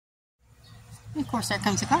And of course, there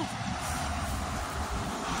comes the car.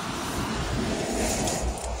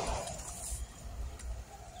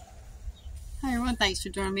 Hi everyone, thanks for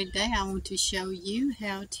joining me today. I want to show you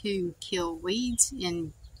how to kill weeds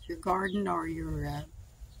in your garden or your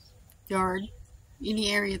yard, any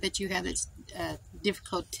area that you have that's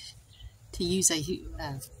difficult to use a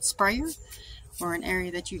sprayer, or an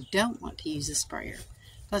area that you don't want to use a sprayer.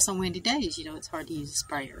 Plus on windy days, you know, it's hard to use a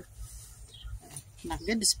sprayer. Not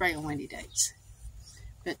good to spray on windy days.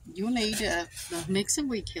 But you'll need a mix of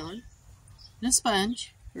weed killer and a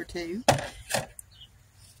sponge or two.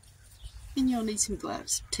 And you'll need some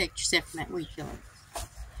gloves to protect yourself from that weed killer.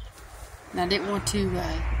 Now I didn't want to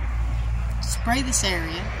spray this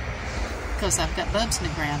area because I've got bulbs in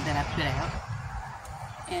the ground that I put out.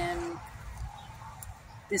 And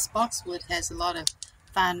this boxwood has a lot of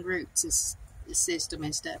fine roots, this system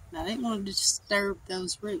and stuff. Now I didn't want to disturb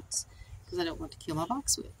those roots because I don't want to kill my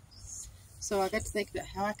boxwood. So I got to think about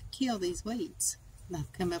how I could kill these weeds. And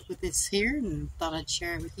I've come up with this here and thought I'd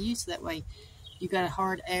share it with you, so that way you got a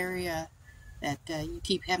hard area that you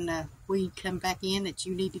keep having a weed come back in, that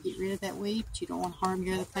you need to get rid of that weed, but you don't want to harm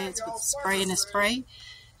your other plants with spray and a spray.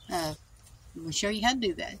 We'll show you how to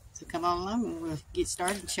do that. So come on along and we'll get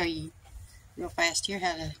started and show you real fast here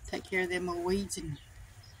how to take care of them little weeds and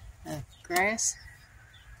grass.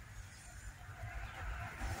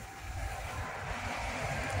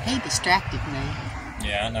 He distracted me.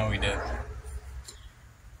 Yeah, I know he did.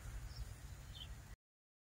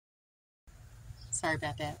 Sorry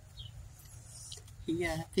about that. He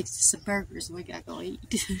fixed us some burgers and we gotta go eat.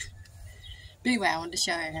 But anyway, I wanted to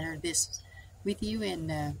share this with you,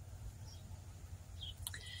 and I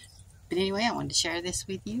wanted to share this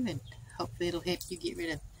with you, and hopefully it'll help you get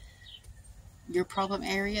rid of your problem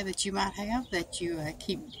area that you might have, that you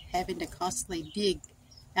keep having to constantly dig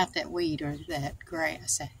out that weed or that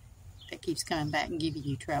grass that keeps coming back and giving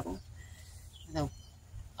you trouble. So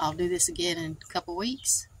I'll do this again in a couple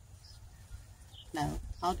weeks. No,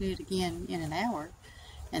 I'll do it again in an hour,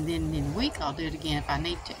 and then in a week I'll do it again if I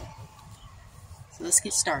need to. So let's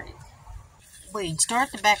get started. Weed, start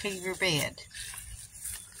at the back of your bed.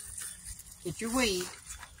 Get your weed,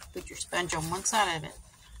 put your sponge on one side of it,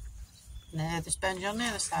 and the other sponge on the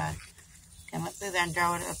other side. Come up through there and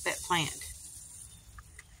draw it up that plant.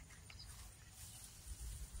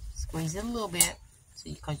 Squeeze it a little bit,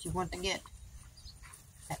 because you want to get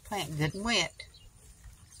that plant good and wet.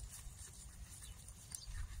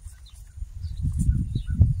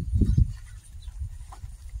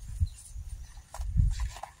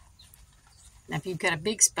 Now if you've got a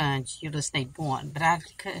big sponge, you'll just need one, but I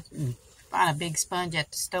couldn't find a big sponge at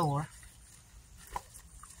the store.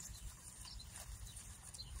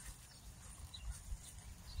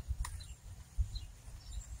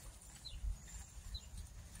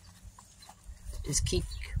 Just keep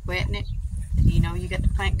wetting it. You know you got the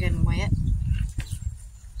plant good and wet.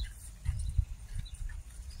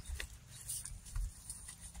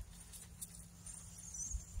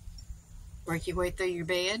 Work your way through your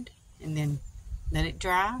bed and then let it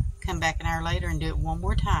dry. Come back an hour later and do it one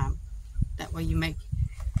more time. That way you make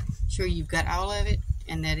sure you've got all of it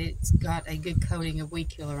and that it's got a good coating of weed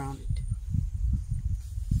killer on it.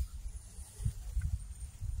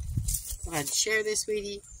 So I'd share this with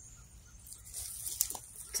you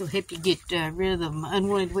to help you get rid of the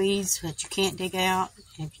unwanted weeds that you can't dig out.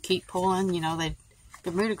 And if you keep pulling, you know, the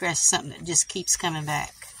Bermuda grass is something that just keeps coming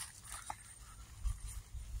back.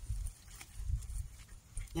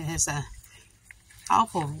 It has a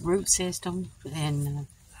awful root system, and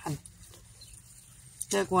I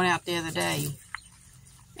dug one out the other day,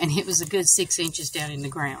 and it was a good 6 inches down in the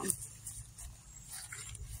ground.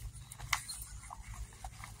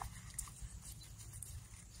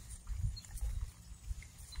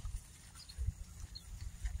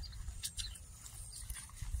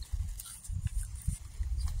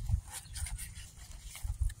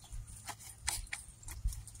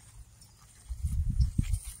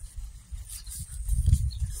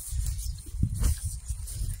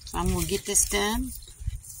 So I'm going to get this done.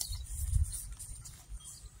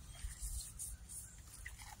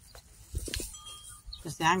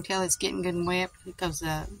 Because I can tell it's getting good and wet because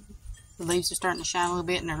the leaves are starting to shine a little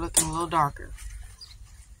bit and they're looking a little darker.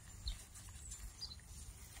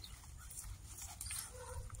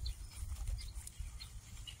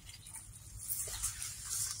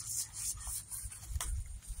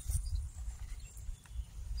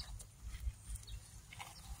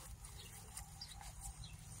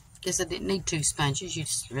 Guess I didn't need 2 sponges, you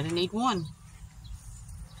just really need 1.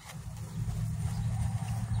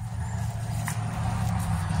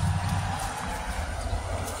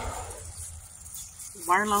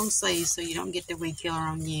 entire long sleeves so you don't get the weed killer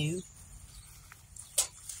on you.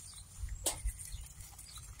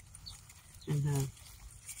 And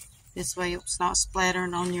this way it's not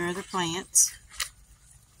splattering on your other plants.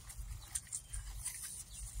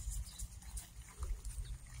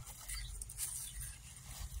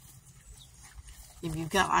 If you've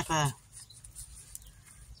got like a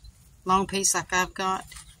long piece like I've got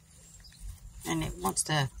and it wants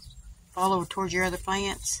to fall over towards your other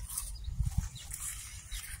plants,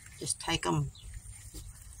 just take them,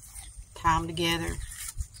 tie them together,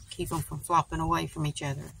 keep them from flopping away from each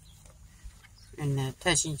other and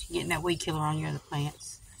touching, getting that weed killer on your other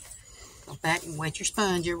plants. Go back and wet your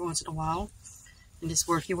sponge every once in a while and just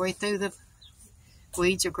work your way through the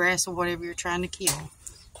weeds or grass or whatever you're trying to kill.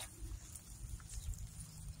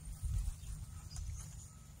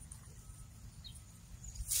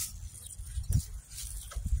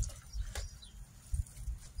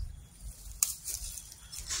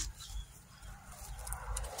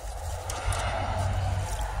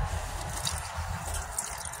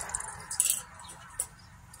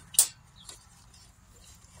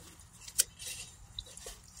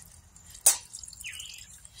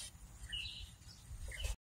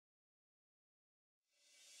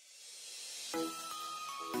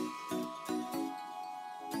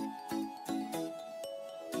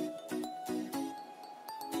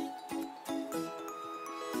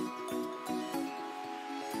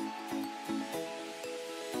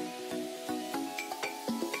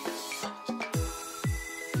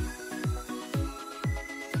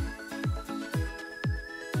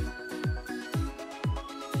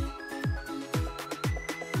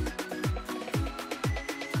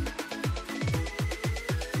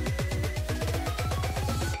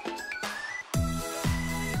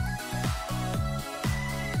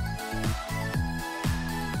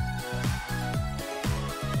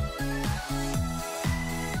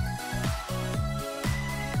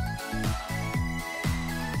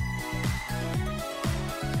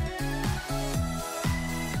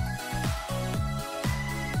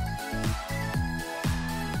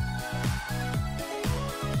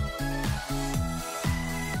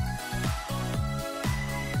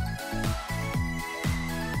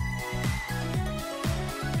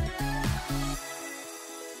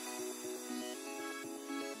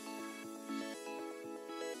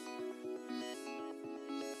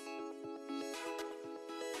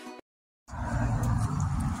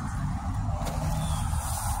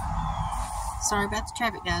 Sorry about the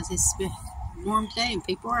traffic, guys. It's been warm today and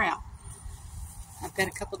people are out. I've got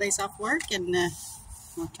a couple days off work and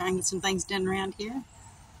I'll try and get some things done around here.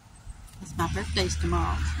 It's my birthday's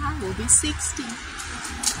tomorrow. I will be 60.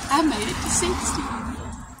 I made it to 60.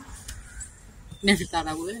 Never thought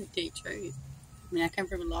I would, to tell you the truth. I mean, I come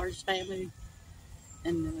from a large family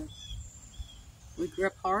and we grew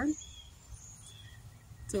up hard.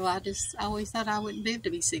 So I always thought I wouldn't live to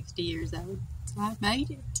be 60 years old. So I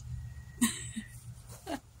made it.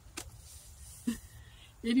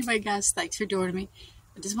 Anyway, guys, thanks for joining me.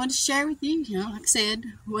 I just wanted to share with you, like I said,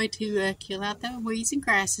 a way to kill out the weeds and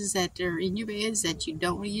grasses that are in your beds that you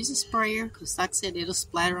don't want to use a sprayer, because like I said, it'll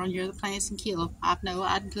splatter on your other plants and kill them. I know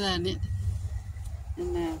I've done it.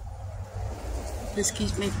 And this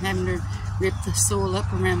keeps me from having to rip the soil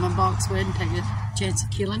up around my boxwood and take a chance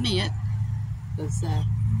of killing it. Because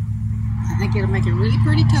I think it'll make a really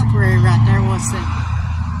pretty topiary right there once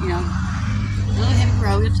that, it'll have to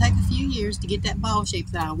grow. It'll take a few years to get that ball shape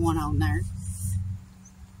that I want on there.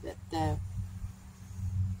 But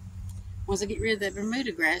once I get rid of that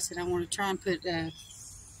Bermuda grass, then I want to try and put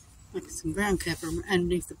like some ground cover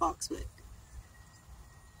underneath the boxwood.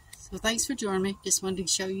 So thanks for joining me. Just wanted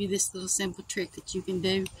to show you this little simple trick that you can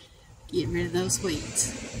do to get rid of those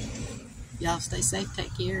weeds. Y'all stay safe,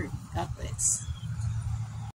 take care, and God bless.